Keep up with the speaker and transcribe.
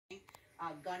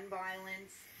gun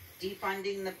violence,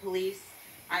 defunding the police.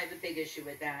 I have a big issue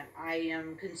with that. I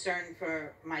am concerned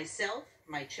for myself,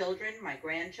 my children, my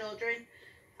grandchildren.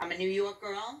 I'm a New York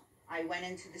girl. I went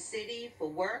into the city for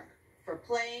work, for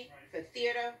play, for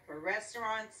theater, for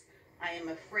restaurants. I am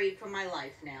afraid for my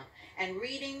life now. And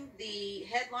reading the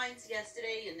headlines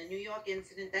yesterday in the New York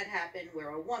incident that happened where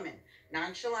a woman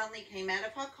nonchalantly came out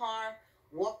of her car,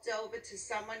 walked over to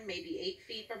someone maybe 8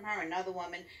 feet from her, another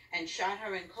woman, and shot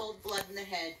her in cold blood in the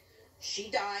head. She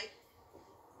died.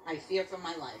 I fear for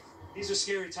my life. These are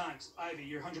scary times. Ivy,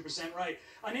 you're 100% right.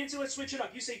 Nancy, let's switch it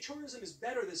up. You say tourism is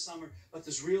better this summer, but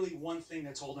there's really one thing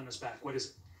that's holding us back. What is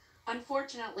it?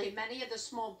 Unfortunately, many of the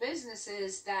small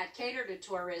businesses that cater to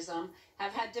tourism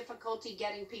have had difficulty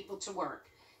getting people to work.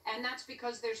 And that's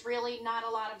because there's really not a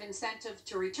lot of incentive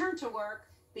to return to work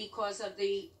because of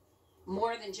the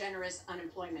more than generous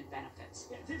unemployment benefits.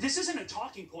 This isn't a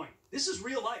talking point. This is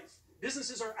real life.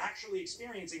 Businesses are actually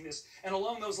experiencing this. And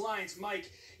along those lines,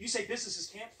 Mike, you say businesses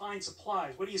can't find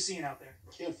supplies. What are you seeing out there?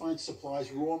 Can't find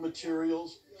supplies, raw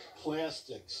materials,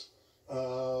 plastics.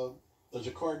 There's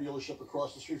a car dealership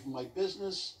across the street from my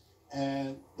business,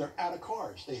 and they're out of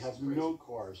cars. They have no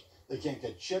cars. They can't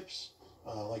get chips,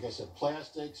 like I said,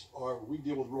 plastics, or we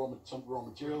deal with some raw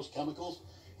materials, chemicals.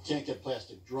 Can't get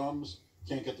plastic drums,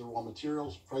 can't get the raw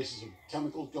materials. Prices of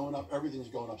chemicals going up. Everything's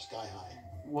going up sky high.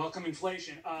 Welcome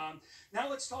inflation. Now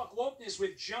let's talk wokeness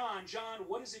with John. John,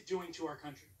 what is it doing to our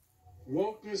country?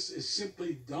 Wokeness is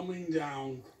simply dumbing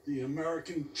down the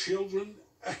American children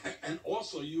and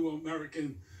also you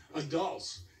American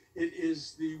adults. It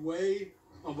is the way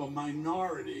of a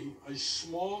minority, a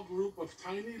small group of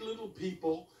tiny little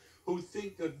people who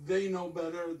think that they know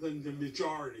better than the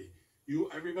majority.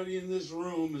 Everybody in this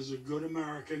room is a good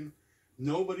American.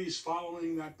 Nobody's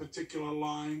following that particular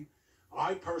line.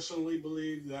 I personally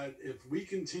believe that if we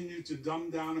continue to dumb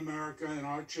down America and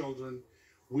our children,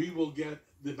 we will get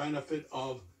the benefit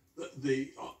of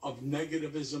of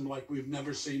negativism like we've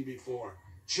never seen before.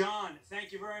 John,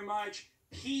 thank you very much.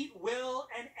 Pete, Will,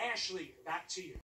 and Ashley, back to you.